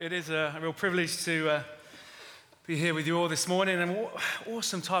It is a real privilege to be here with you all this morning, and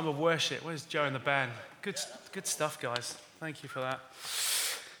awesome time of worship. Where's Joe and the band? Good stuff, guys. Thank you for that.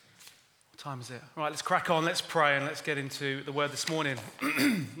 What time is it? Right, let's crack on, let's pray, and let's get into the word this morning.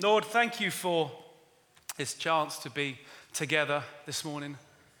 Lord, thank you for this chance to be together this morning,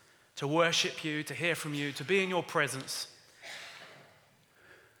 to worship you, to hear from you, to be in your presence.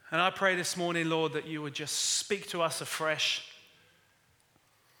 And I pray this morning, Lord, that you would just speak to us afresh.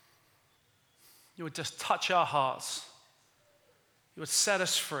 You would just touch our hearts. You would set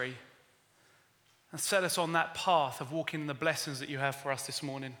us free and set us on that path of walking in the blessings that you have for us this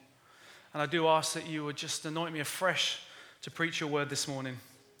morning. And I do ask that you would just anoint me afresh to preach your word this morning.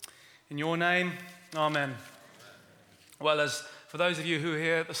 In your name, amen. Well, as for those of you who are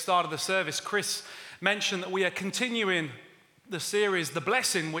here at the start of the service, Chris mentioned that we are continuing the series, The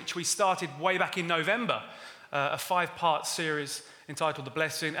Blessing, which we started way back in November, a 5-part series entitled The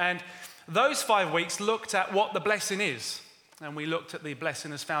Blessing. And those 5 weeks looked at what the blessing is. And we looked at the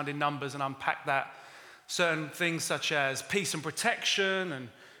blessing as found in Numbers and unpacked that. Certain things such as peace and protection and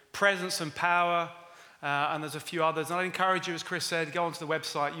presence and power. And there's a few others. And I'd encourage you, as Chris said, go onto the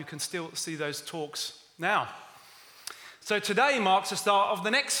website. You can still see those talks now. So today marks the start of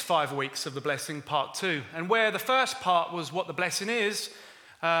the next 5 weeks of the blessing, part 2. And where the first part was what the blessing is,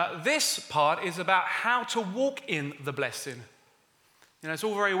 this part is about how to walk in the blessing. You know, it's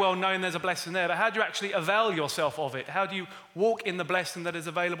all very well known there's a blessing there, but how do you actually avail yourself of it? How do you walk in the blessing that is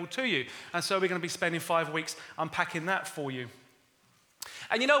available to you? And so we're going to be spending 5 weeks unpacking that for you.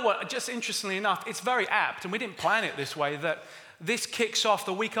 And you know what? Just interestingly enough, it's very apt, and we didn't plan it this way, that this kicks off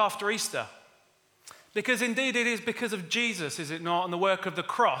the week after Easter. Because indeed it is because of Jesus, is it not, and the work of the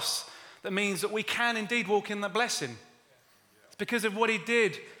cross that means that we can indeed walk in the blessing. It's because of what he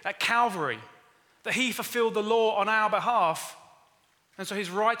did at Calvary, that he fulfilled the law on our behalf. And so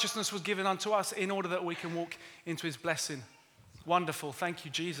his righteousness was given unto us in order that we can walk into his blessing. Wonderful. Thank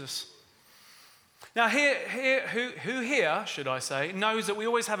you, Jesus. Now, who here, should I say, knows that we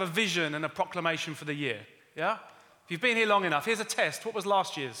always have a vision and a proclamation for the year? Yeah? If you've been here long enough, here's a test. What was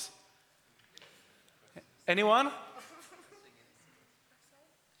last year's? Anyone?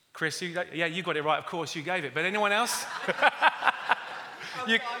 Chris, you got it right. Of course, you gave it. But anyone else?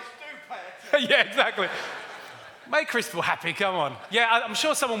 Yeah, exactly. Make Chris feel happy, come on. Yeah, I'm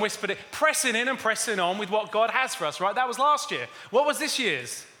sure someone whispered it. Pressing in and pressing on with what God has for us, right? That was last year. What was this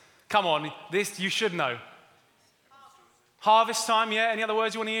year's? Come on, this you should know. Harvest time, yeah? Any other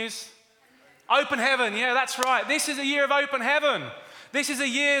words you want to use? Open heaven, yeah, that's right. This is a year of open heaven. This is a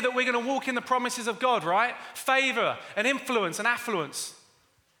year that we're going to walk in the promises of God, right? Favor and influence and affluence.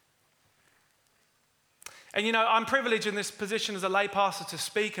 And you know, I'm privileged in this position as a lay pastor to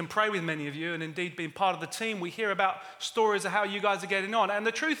speak and pray with many of you, and indeed being part of the team, we hear about stories of how you guys are getting on. And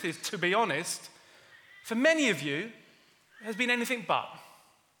the truth is, to be honest, for many of you, it has been anything but.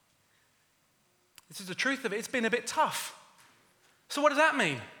 This is the truth of it. It's been a bit tough. So what does that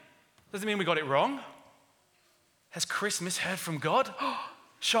mean? Does it mean we got it wrong? Has Chris misheard from God?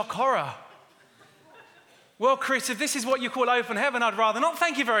 Shock horror. Well, Chris, if this is what you call open heaven, I'd rather not.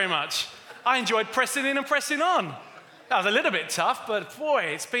 Thank you very much. I enjoyed pressing in and pressing on. That was a little bit tough, but boy,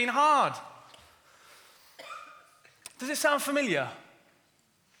 it's been hard. Does it sound familiar?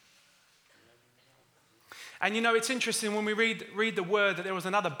 And you know, it's interesting when we read the word that there was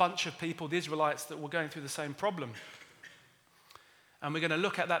another bunch of people, the Israelites, that were going through the same problem. And we're going to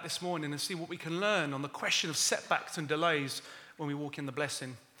look at that this morning and see what we can learn on the question of setbacks and delays when we walk in the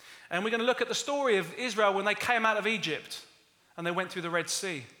blessing. And we're going to look at the story of Israel when they came out of Egypt and they went through the Red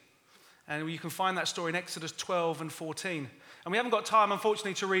Sea. And you can find that story in Exodus 12 and 14. And we haven't got time,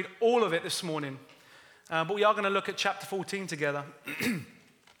 unfortunately, to read all of it this morning. But we are going to look at chapter 14 together.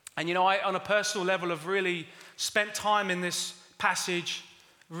 And you know, I, on a personal level, have really spent time in this passage,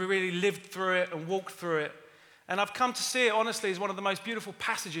 really lived through it and walked through it. And I've come to see it, honestly, as one of the most beautiful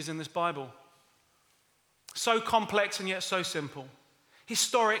passages in this Bible. So complex and yet so simple.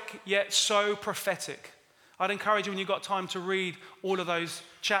 Historic, yet so prophetic. I'd encourage you when you've got time to read all of those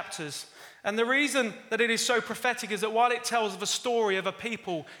chapters. And the reason that it is so prophetic is that while it tells of a story of a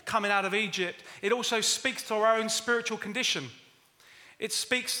people coming out of Egypt, it also speaks to our own spiritual condition. It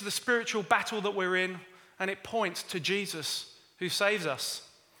speaks to the spiritual battle that we're in, and it points to Jesus who saves us.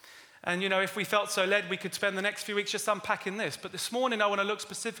 And you know, if we felt so led, we could spend the next few weeks just unpacking this. But this morning I want to look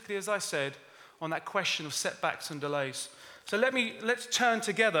specifically, as I said, on that question of setbacks and delays. So let's turn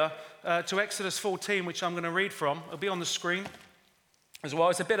together to Exodus 14, which I'm going to read from. It'll be on the screen as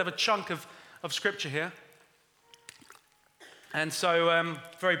well. It's a bit of a chunk of scripture here. And so,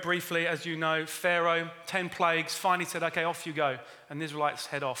 very briefly, as you know, Pharaoh, 10 plagues, finally said, okay, off you go. And the Israelites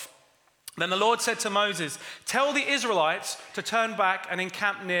head off. Then the Lord said to Moses, tell the Israelites to turn back and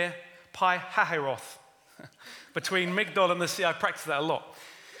encamp near Pi Hahiroth, between Migdol and the sea. I practiced that a lot.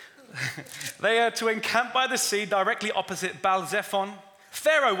 They are to encamp by the sea directly opposite Baal Zephon.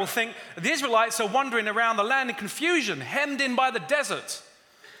 Pharaoh will think the Israelites are wandering around the land in confusion, hemmed in by the desert.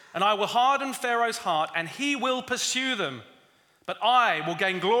 And I will harden Pharaoh's heart, and he will pursue them. But I will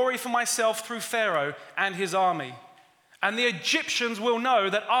gain glory for myself through Pharaoh and his army. And the Egyptians will know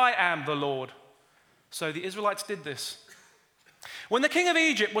that I am the Lord. So the Israelites did this. When the king of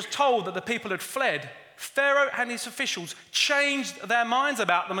Egypt was told that the people had fled, Pharaoh and his officials changed their minds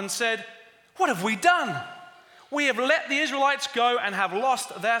about them and said, what have we done? We have let the Israelites go and have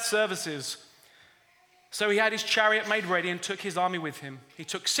lost their services. So he had his chariot made ready and took his army with him. He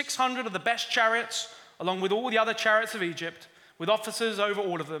took 600 of the best chariots, along with all the other chariots of Egypt, with officers over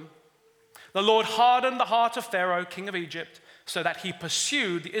all of them. The Lord hardened the heart of Pharaoh, king of Egypt, so that he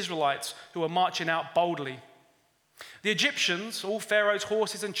pursued the Israelites who were marching out boldly. The Egyptians, all Pharaoh's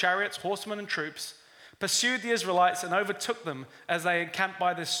horses and chariots, horsemen and troops, pursued the Israelites and overtook them as they encamped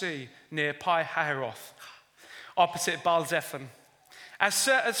by the sea near Pi Hahiroth, opposite Baal Zephon.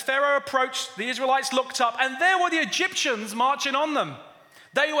 As Pharaoh approached, the Israelites looked up, and there were the Egyptians marching on them.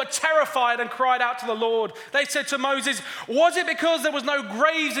 They were terrified and cried out to the Lord. They said to Moses, was it because there was no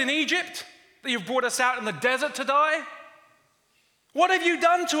graves in Egypt that you've brought us out in the desert to die? What have you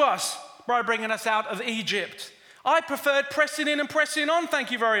done to us by bringing us out of Egypt? I preferred pressing in and pressing on,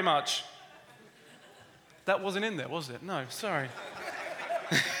 thank you very much. That wasn't in there, was it? No, sorry.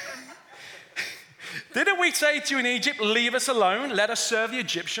 Didn't we say to you in Egypt, leave us alone, let us serve the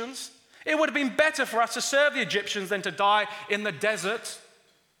Egyptians? It would have been better for us to serve the Egyptians than to die in the desert.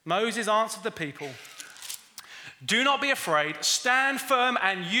 Moses answered the people, do not be afraid, stand firm,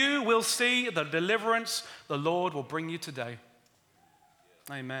 and you will see the deliverance the Lord will bring you today.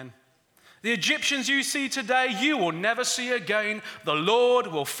 Amen. The Egyptians you see today, you will never see again. The Lord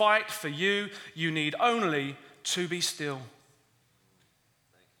will fight for you. You need only to be still.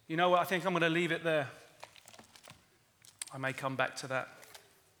 You know what? I think I'm going to leave it there. I may come back to that.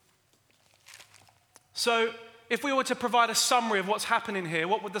 So, if we were to provide a summary of what's happening here,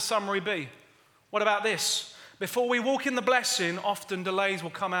 what would the summary be? What about this? Before we walk in the blessing, often delays will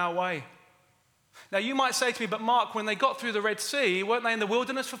come our way. Now, you might say to me, but Mark, when they got through the Red Sea, weren't they in the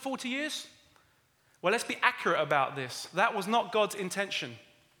wilderness for 40 years? Well, let's be accurate about this. That was not God's intention.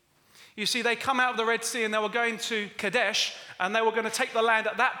 You see, they come out of the Red Sea and they were going to Kadesh, and they were going to take the land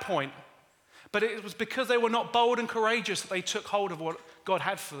at that point. But it was because they were not bold and courageous that they took hold of what God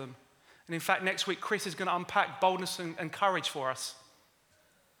had for them. And in fact, next week, Chris is going to unpack boldness and courage for us.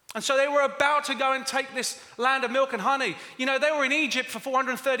 And so they were about to go and take this land of milk and honey. You know, they were in Egypt for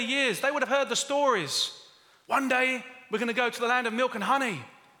 430 years. They would have heard the stories. One day, we're going to go to the land of milk and honey.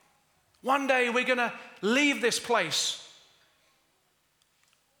 One day, we're going to leave this place.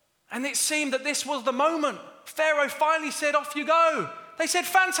 And it seemed that this was the moment. Pharaoh finally said, off you go. They said,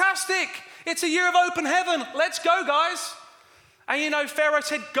 fantastic. It's a year of open heaven. Let's go, guys. And you know, Pharaoh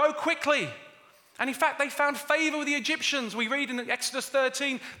said, go quickly. And in fact, they found favor with the Egyptians. We read in Exodus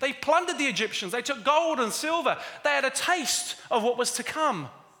 13, they plundered the Egyptians. They took gold and silver. They had a taste of what was to come.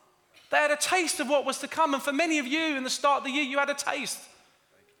 They had a taste of what was to come. And for many of you, in the start of the year, you had a taste.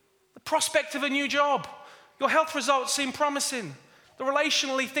 The prospect of a new job. Your health results seemed promising. The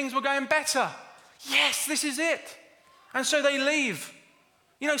relationally, things were going better. Yes, this is it. And so they leave.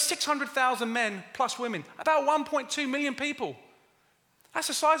 You know, 600,000 men plus women, about 1.2 million people. That's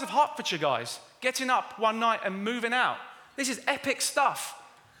the size of Hertfordshire, guys, getting up one night and moving out. This is epic stuff.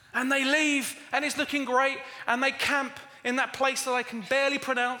 And they leave, and it's looking great, and they camp in that place that I can barely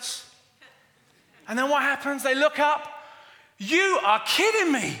pronounce. And then what happens? They look up. You are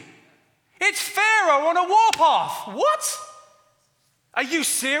kidding me. It's Pharaoh on a warpath. What? Are you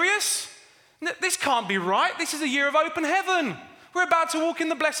serious? This can't be right. This is a year of open heaven. We're about to walk in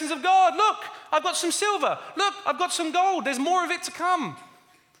the blessings of God. Look, I've got some silver. Look, I've got some gold. There's more of it to come.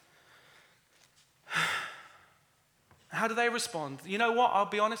 How do they respond? You know what? I'll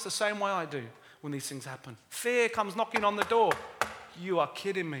be honest, the same way I do when these things happen. Fear comes knocking on the door. You are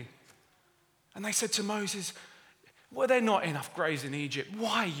kidding me. And they said to Moses, were there not enough graves in Egypt?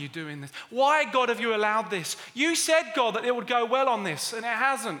 Why are you doing this? Why, God, have you allowed this? You said, God, that it would go well on this, and it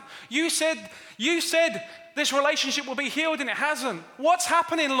hasn't. You said this relationship will be healed, and it hasn't. What's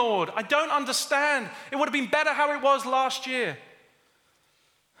happening, Lord? I don't understand. It would have been better how it was last year.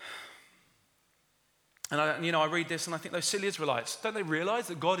 And I read this, and I think those silly Israelites, don't they realize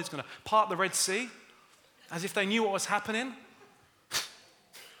that God is going to part the Red Sea? As if they knew what was happening.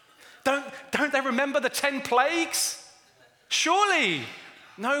 Don't they remember the 10 plagues? Surely,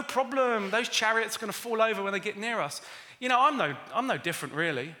 no problem. Those chariots are going to fall over when they get near us. You know, I'm no different,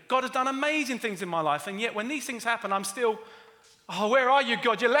 really. God has done amazing things in my life, and yet when these things happen, I'm still, oh, where are you,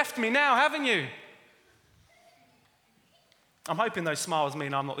 God? You left me now, haven't you? I'm hoping those smiles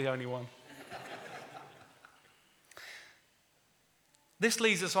mean I'm not the only one. This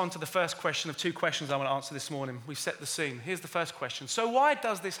leads us on to the first question of 2 questions I want to answer this morning. We've set the scene. Here's the first question. So why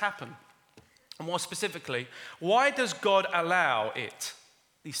does this happen? And more specifically, why does God allow it,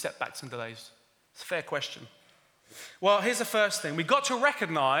 these setbacks and delays? It's a fair question. Well, here's the first thing. We've got to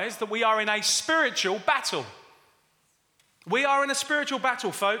recognize that we are in a spiritual battle. We are in a spiritual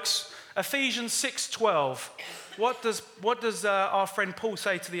battle, folks. Ephesians 6:12. What does our friend Paul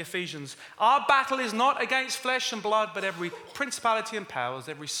say to the Ephesians? Our battle is not against flesh and blood, but every principality and powers,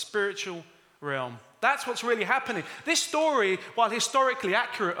 every spiritual realm. That's what's really happening. This story, while historically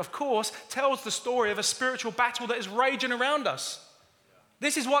accurate, of course, tells the story of a spiritual battle that is raging around us.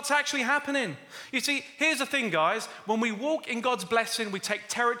 This is what's actually happening. You see, here's the thing, guys. When we walk in God's blessing, we take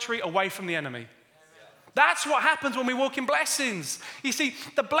territory away from the enemy. That's what happens when we walk in blessings. You see,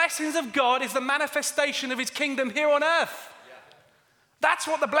 the blessings of God is the manifestation of his kingdom here on earth. That's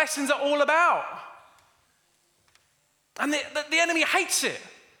what the blessings are all about. And the enemy hates it.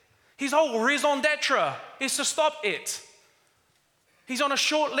 His whole raison d'etre is to stop it. He's on a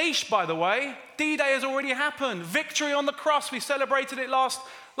short leash, by the way. D-Day has already happened. Victory on the cross, we celebrated it last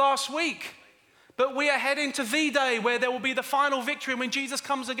week. But we are heading to V-Day, where there will be the final victory when Jesus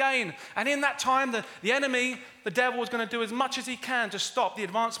comes again. And in that time, the enemy, the devil, is going to do as much as he can to stop the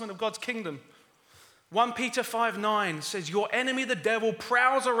advancement of God's kingdom. 1 Peter 5:9 says, your enemy, the devil,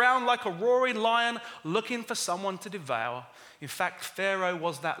 prowls around like a roaring lion looking for someone to devour. In fact, Pharaoh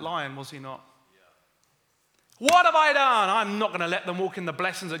was that lion, was he not? Yeah. What have I done? I'm not going to let them walk in the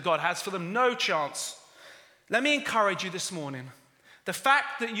blessings that God has for them. No chance. Let me encourage you this morning. The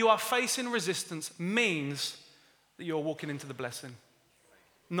fact that you are facing resistance means that you're walking into the blessing,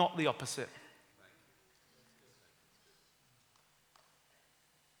 not the opposite.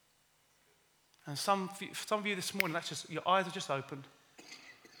 And some of you this morning, your eyes are just opened.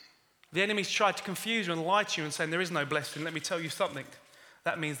 The enemy's tried to confuse you and lie to you and saying there is no blessing. Let me tell you something.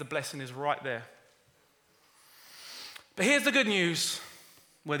 That means the blessing is right there. But here's the good news.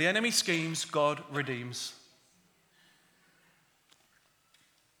 Where the enemy schemes, God redeems.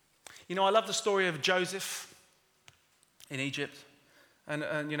 You know, I love the story of Joseph in Egypt.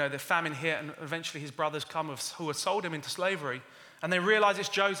 And you know, the famine hit, and eventually his brothers come who had sold him into slavery. And they realize it's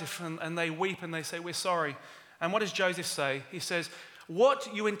Joseph, and they weep and they say, we're sorry. And what does Joseph say? He says,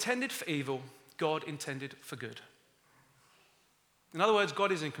 what you intended for evil, God intended for good. In other words,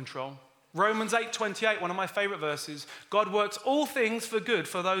 God is in control. Romans 8:28, one of my favorite verses, God works all things for good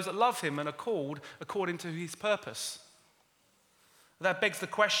for those that love him and are called according to his purpose. That begs the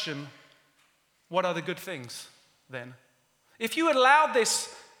question, what are the good things then? If you allowed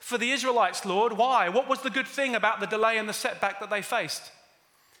this for the Israelites, Lord, why? What was the good thing about the delay and the setback that they faced?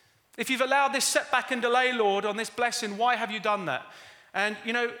 If you've allowed this setback and delay, Lord, on this blessing, why have you done that? And,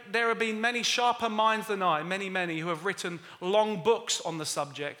 you know, there have been many sharper minds than I, many, who have written long books on the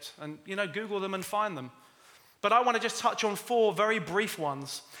subject. And, you know, Google them and find them. But I want to just touch on 4 very brief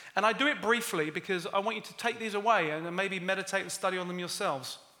ones. And I do it briefly because I want you to take these away and maybe meditate and study on them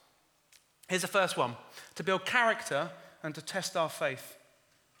yourselves. Here's the first one. To build character and to test our faith.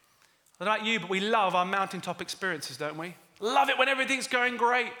 I don't know about you, but we love our mountaintop experiences, don't we? Love it when everything's going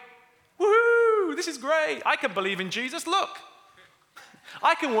great. Woohoo! This is great. I can believe in Jesus. Look.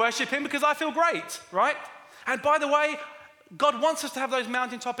 I can worship him because I feel great, right? And by the way, God wants us to have those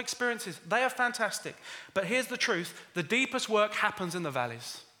mountaintop experiences. They are fantastic. But here's the truth. The deepest work happens in the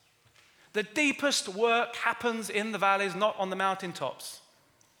valleys. The deepest work happens in the valleys, not on the mountaintops.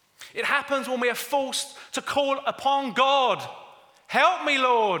 It happens when we are forced to call upon God. Help me,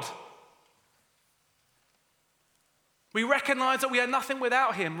 Lord. We recognize that we are nothing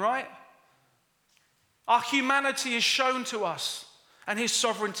without him, right? Our humanity is shown to us, and his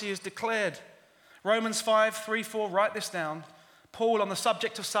sovereignty is declared. Romans 5:3-4, write this down. Paul, on the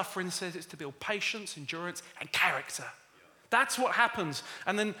subject of suffering, says it's to build patience, endurance, and character. That's what happens.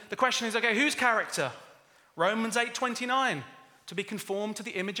 And then the question is, okay, whose character? Romans 8:29, to be conformed to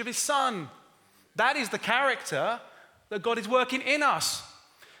the image of his Son. That is the character that God is working in us.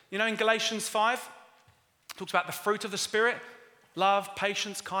 You know, in Galatians 5, it talks about the fruit of the Spirit, love,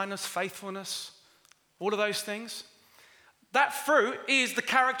 patience, kindness, faithfulness, all of those things. That fruit is the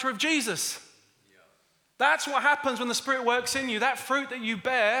character of Jesus. That's what happens when the Spirit works in you. That fruit that you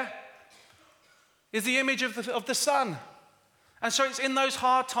bear is the image of the Son. And so it's in those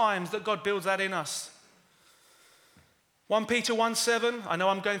hard times that God builds that in us. 1 Peter 1:7, I know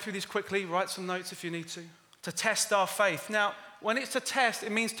I'm going through these quickly, write some notes if you need to test our faith. Now, when it's to test,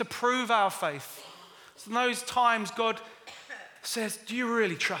 it means to prove our faith. So in those times, God says, do you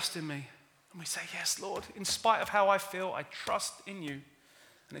really trust in me? And we say, yes, Lord, in spite of how I feel, I trust in you.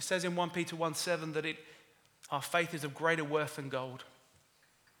 And it says in 1 Peter 1:7 that our faith is of greater worth than gold,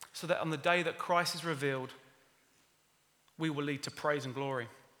 so that on the day that Christ is revealed, we will lead to praise and glory.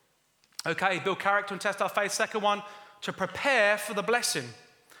 Okay, build character and test our faith. Second one, to prepare for the blessing.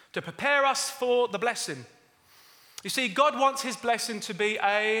 To prepare us for the blessing. You see, God wants his blessing to be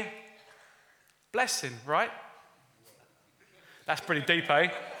a blessing, right? That's pretty deep, eh?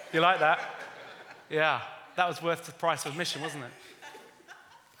 You like that? Yeah, that was worth the price of admission, wasn't it?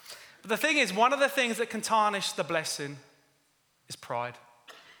 But the thing is, one of the things that can tarnish the blessing is pride.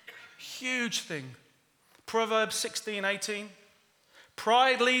 Huge thing. Proverbs 16:18.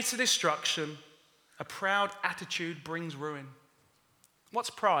 Pride leads to destruction. A proud attitude brings ruin. What's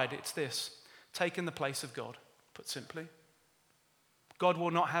pride? It's this: taking the place of God, put simply. God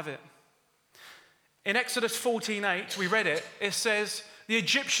will not have it. In Exodus 14:8, we read it, it says, the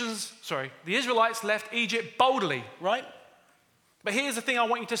Israelites left Egypt boldly, right? But here's the thing I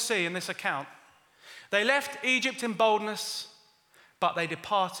want you to see in this account. They left Egypt in boldness, but they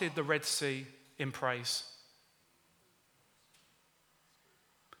departed the Red Sea in praise.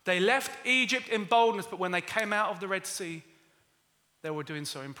 They left Egypt in boldness, but when they came out of the Red Sea, they were doing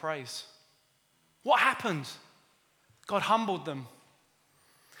so in praise. What happened? God humbled them.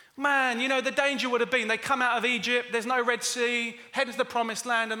 Man, you know, the danger would have been they come out of Egypt, there's no Red Sea, head into the promised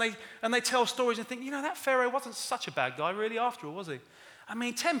land, and they tell stories and think, you know, that Pharaoh wasn't such a bad guy really after all, was he? I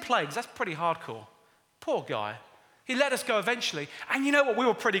mean, 10 plagues, that's pretty hardcore. Poor guy. He let us go eventually. And you know what? We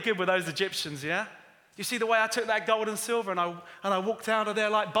were pretty good with those Egyptians, yeah? You see the way I took that gold and silver and I walked out of there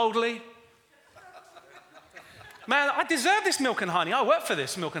like boldly? Man, I deserve this milk and honey. I work for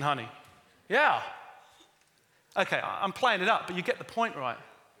this milk and honey. Yeah. Okay, I'm playing it up, but you get the point right.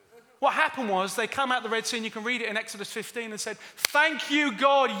 What happened was they come out the Red Sea, and you can read it in Exodus 15, and said, thank you,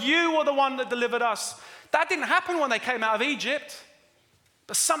 God, you are the one that delivered us. That didn't happen when they came out of Egypt.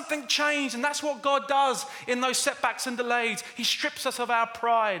 But something changed, and that's what God does in those setbacks and delays. He strips us of our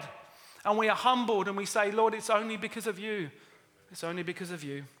pride, and we are humbled, and we say, Lord, it's only because of you. It's only because of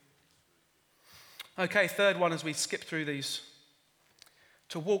you. Okay, third one as we skip through these.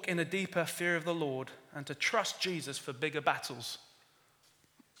 To walk in a deeper fear of the Lord and to trust Jesus for bigger battles.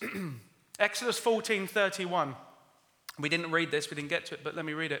 Exodus 14:31. We didn't read this, we didn't get to it, but let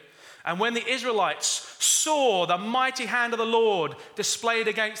me read it. And when the Israelites saw the mighty hand of the Lord displayed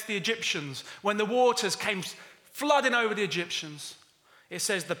against the Egyptians, when the waters came flooding over the Egyptians, it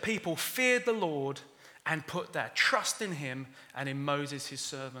says the people feared the Lord and put their trust in him and in Moses his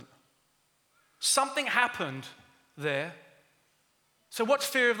servant. Something happened there. So what's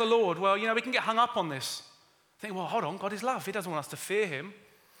fear of the Lord? Well, you know, we can get hung up on this. Think, well, hold on, God is love. He doesn't want us to fear him.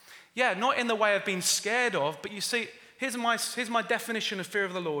 Yeah, not in the way of being scared of, but you see, here's my definition of fear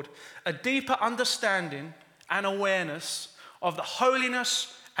of the Lord. A deeper understanding and awareness of the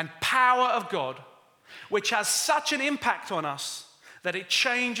holiness and power of God, which has such an impact on us that it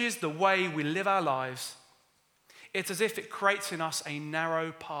changes the way we live our lives. It's as if it creates in us a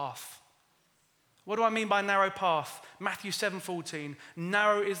narrow path. What do I mean by narrow path? Matthew 7:14,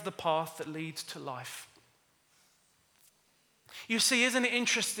 narrow is the path that leads to life. You see, isn't it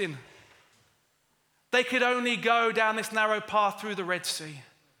interesting? They could only go down this narrow path through the Red Sea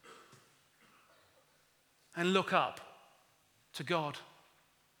and look up to God.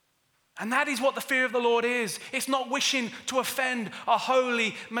 And that is what the fear of the Lord is. It's not wishing to offend a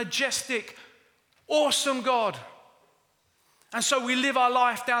holy, majestic, awesome God. And so we live our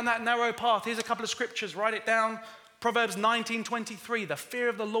life down that narrow path. Here's a couple of scriptures, write it down. Proverbs 19:23, the fear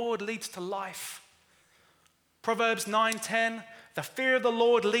of the Lord leads to life. Proverbs 9:10, the fear of the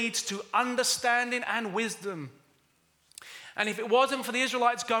Lord leads to understanding and wisdom. And if it wasn't for the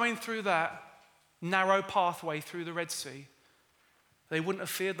Israelites going through that narrow pathway through the Red Sea, they wouldn't have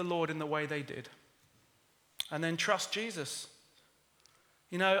feared the Lord in the way they did. And then trust Jesus.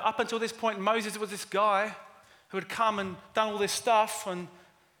 You know, up until this point, Moses was this guy who had come and done all this stuff and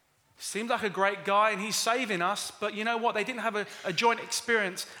seemed like a great guy and he's saving us. But you know what? They didn't have a joint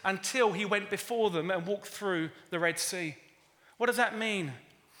experience until he went before them and walked through the Red Sea. What does that mean?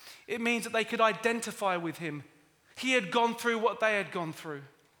 It means that they could identify with him. He had gone through what they had gone through.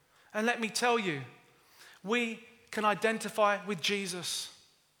 And let me tell you, we can identify with Jesus.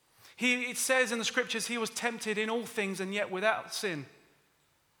 It says in the scriptures, he was tempted in all things and yet without sin.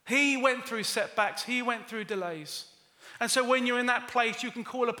 He went through setbacks. He went through delays. And so when you're in that place, you can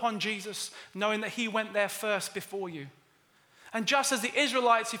call upon Jesus, knowing that he went there first before you. And just as the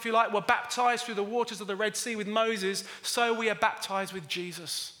Israelites, if you like, were baptized through the waters of the Red Sea with Moses, so we are baptized with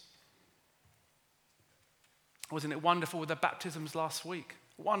Jesus. Wasn't it wonderful with the baptisms last week?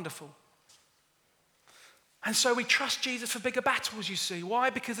 Wonderful. And so we trust Jesus for bigger battles, you see. Why?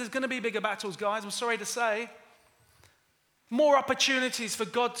 Because there's going to be bigger battles, guys, I'm sorry to say. More opportunities for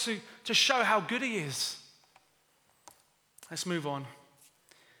God to show how good he is. Let's move on.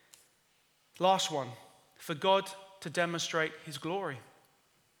 Last one. For God to demonstrate his glory.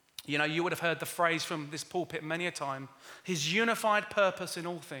 You know, you would have heard the phrase from this pulpit many a time. His unified purpose in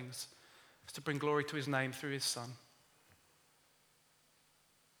all things is to bring glory to his name through his Son.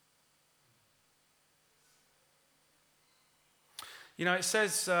 You know, it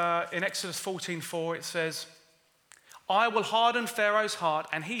says in Exodus 14:4, it says, I will harden Pharaoh's heart,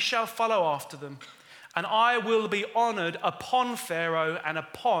 and he shall follow after them, and I will be honored upon Pharaoh and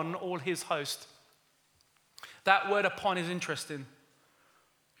upon all his host. That word upon is interesting.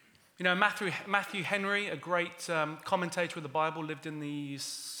 You know, Matthew Henry, a great commentator of the Bible, lived in the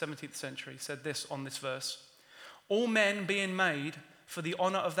 17th century, said this on this verse. All men being made for the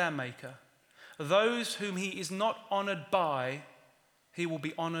honor of their Maker, those whom he is not honored by, he will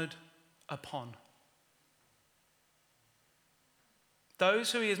be honored upon.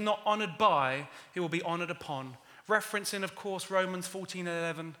 Those who he is not honored by, he will be honored upon. Referencing, of course, Romans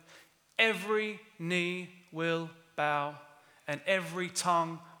 14:11. Every knee will bow and every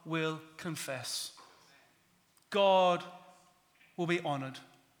tongue will confess. God will be honored.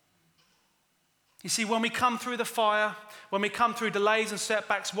 You see, when we come through the fire, when we come through delays and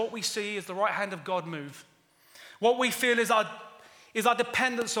setbacks, what we see is the right hand of God move. What we feel is our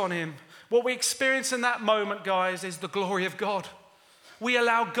dependence on him. What we experience in that moment, guys, is the glory of God. We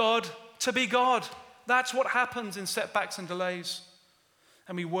allow God to be God. That's what happens in setbacks and delays.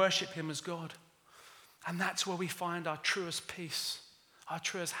 And we worship him as God. And that's where we find our truest peace, our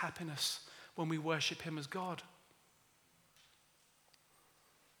truest happiness, when we worship him as God.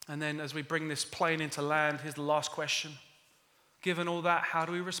 And then as we bring this plane into land, here's the last question. Given all that, how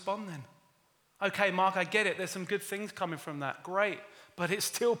do we respond then? Okay, Mark, I get it. There's some good things coming from that. Great. But it's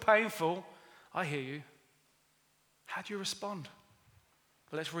still painful. I hear you. How do you respond?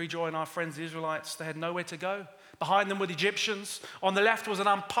 Well, let's rejoin our friends, the Israelites. They had nowhere to go. Behind them were the Egyptians. On the left was an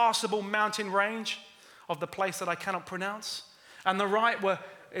unpassable mountain range of the place that I cannot pronounce. And the right were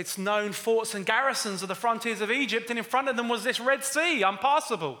its known forts and garrisons of the frontiers of Egypt. And in front of them was this Red Sea,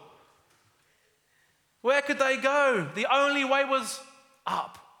 unpassable. Where could they go? The only way was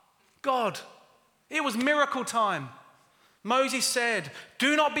up. God. It was miracle time. Moses said,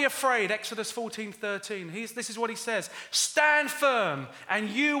 do not be afraid, Exodus 14:13. This is what he says. Stand firm and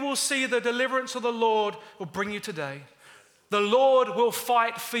you will see the deliverance of the Lord will bring you today. The Lord will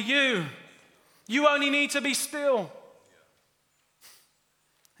fight for you. You only need to be still.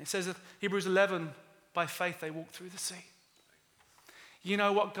 It says in Hebrews 11, by faith they walked through the sea. You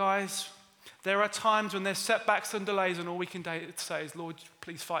know what, guys? There are times when there's setbacks and delays and all we can say is, Lord,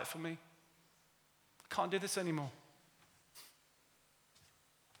 please fight for me. I can't do this anymore.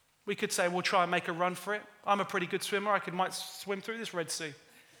 We could say, we'll try and make a run for it. I'm a pretty good swimmer. I might swim through this Red Sea.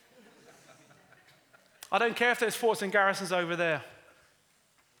 I don't care if there's forts and garrisons over there.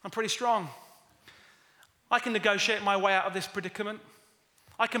 I'm pretty strong. I can negotiate my way out of this predicament.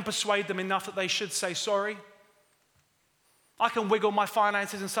 I can persuade them enough that they should say sorry. I can wiggle my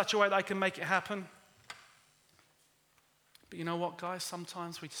finances in such a way that I can make it happen. But you know what, guys?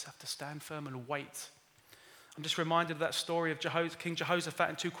 Sometimes we just have to stand firm and wait. I'm just reminded of that story of King Jehoshaphat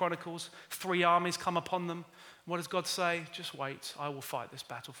in 2 Chronicles. 3 armies come upon them. What does God say? Just wait. I will fight this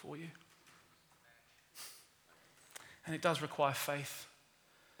battle for you. And it does require faith.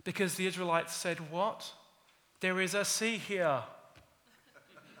 Because the Israelites said, what? There is a sea here.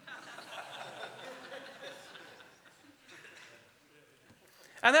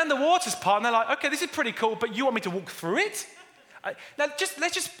 And then the waters part, and they're like, okay, this is pretty cool, but you want me to walk through it? Now,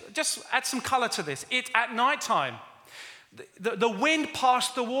 let's just add some color to this. It's at nighttime. The wind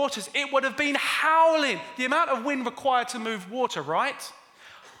passed the waters. It would have been howling. The amount of wind required to move water, right?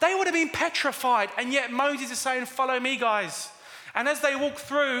 They would have been petrified. And yet Moses is saying, follow me, guys. And as they walk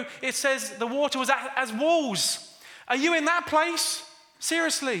through, it says the water was as walls. Are you in that place?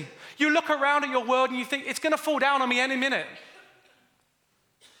 Seriously. You look around at your world and you think, it's going to fall down on me any minute.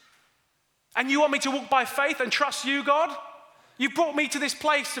 And you want me to walk by faith and trust you, God? You've brought me to this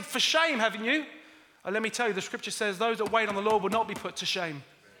place for shame, haven't you? And let me tell you, the scripture says those that wait on the Lord will not be put to shame.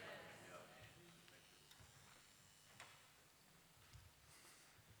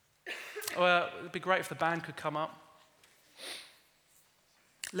 Well, it'd be great if the band could come up.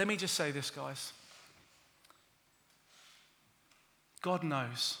 Let me just say this, guys. God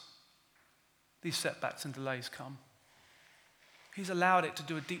knows these setbacks and delays come. He's allowed it to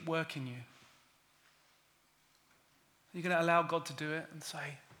do a deep work in you. You're going to allow God to do it and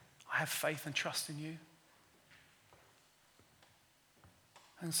say, I have faith and trust in you.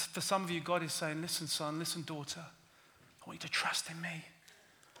 And for some of you, God is saying, listen, son, listen, daughter, I want you to trust in me.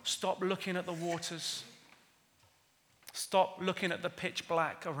 Stop looking at the waters. Stop looking at the pitch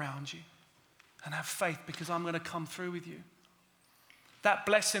black around you and have faith, because I'm going to come through with you. That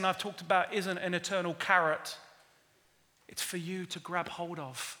blessing I've talked about isn't an eternal carrot. It's for you to grab hold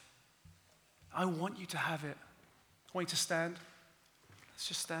of. I want you to have it. I want you to stand. Let's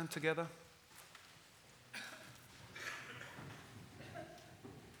just stand together.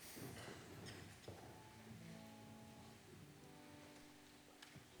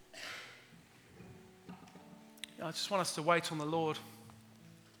 I just want us to wait on the Lord.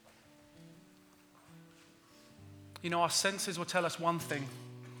 You know, our senses will tell us one thing.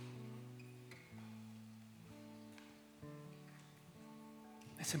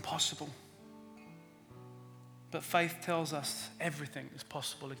 It's impossible. But faith tells us everything is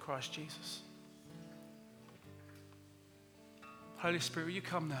possible in Christ Jesus. Holy Spirit, will you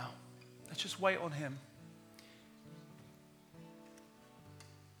come now? Let's just wait on him.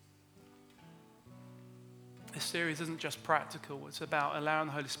 This series isn't just practical. It's about allowing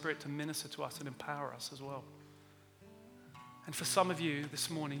the Holy Spirit to minister to us and empower us as well. And for some of you this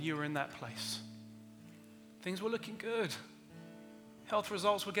morning, you were in that place. Things were looking good. Health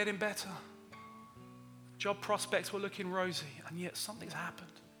results were getting better. Job prospects were looking rosy. And yet something's happened.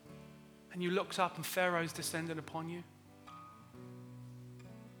 And you looked up and Pharaoh's descended upon you.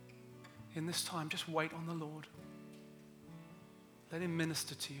 In this time, just wait on the Lord. Let him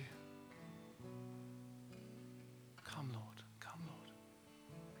minister to you. Come, Lord. Come, Lord.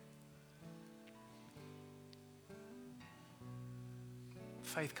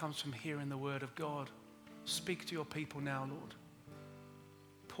 Faith comes from hearing the word of God. Speak to your people now, Lord.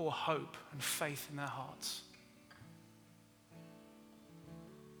 Pour hope and faith in their hearts.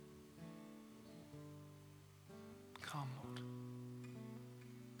 Come, Lord.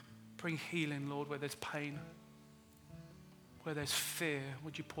 Bring healing, Lord, where there's pain, where there's fear.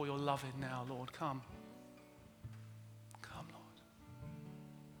 Would you pour your love in now, Lord? Come. Come, Lord.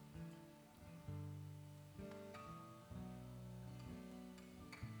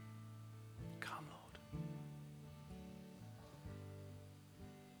 Come, Lord.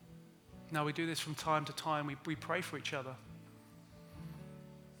 Now we do this from time to time. We pray for each other.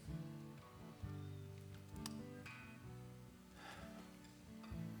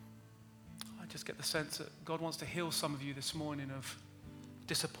 Just get the sense that God wants to heal some of you this morning of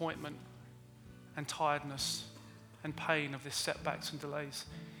disappointment and tiredness and pain of this setbacks and delays.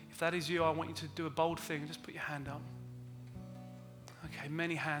 If that is you, I want you to do a bold thing. Just put your hand up. Okay,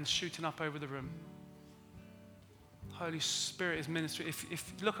 many hands shooting up over the room. Holy Spirit is ministering.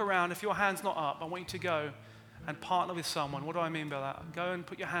 If look around, if your hand's not up, I want you to go and partner with someone. What do I mean by that? Go and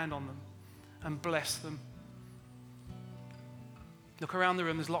put your hand on them and bless them. Look around the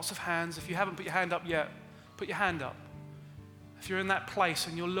room, there's lots of hands. If you haven't put your hand up yet, put your hand up. If you're in that place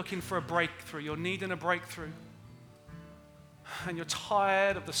and you're looking for a breakthrough, you're needing a breakthrough, and you're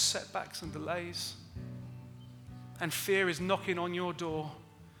tired of the setbacks and delays, and fear is knocking on your door,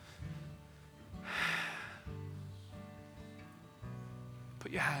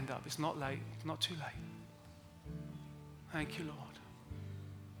 put your hand up. It's not late. It's not too late. Thank you, Lord.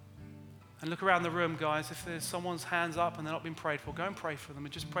 And look around the room, guys. If there's someone's hands up and they're not being prayed for, go and pray for them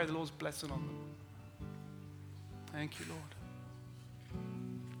and just pray the Lord's blessing on them. Thank you, Lord.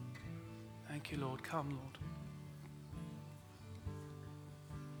 Thank you, Lord. Come, Lord.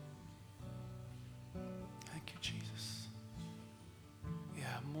 Thank you, Jesus.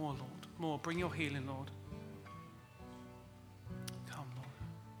 Yeah, more, Lord. More. Bring your healing, Lord. Come, Lord.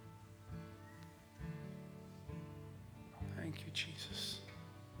 Thank you, Jesus.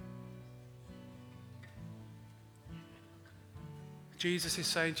 Jesus is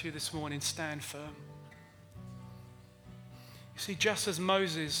saying to you this morning, stand firm. You see, just as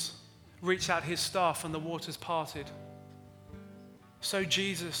Moses reached out his staff and the waters parted, so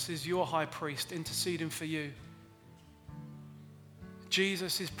Jesus is your high priest interceding for you.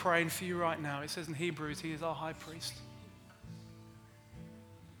 Jesus is praying for you right now. It says in Hebrews, he is our high priest.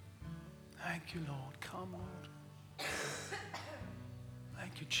 Thank you, Lord. Come, Lord.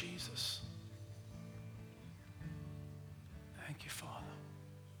 Thank you, Jesus. Thank you, Father.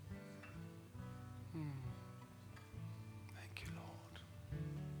 Thank you, Lord.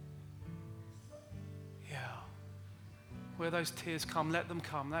 Yeah. Where those tears come, let them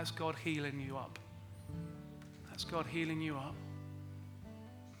come. That's God healing you up. That's God healing you up.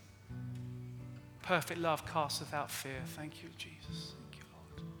 Perfect love casteth out fear. Thank you, Jesus.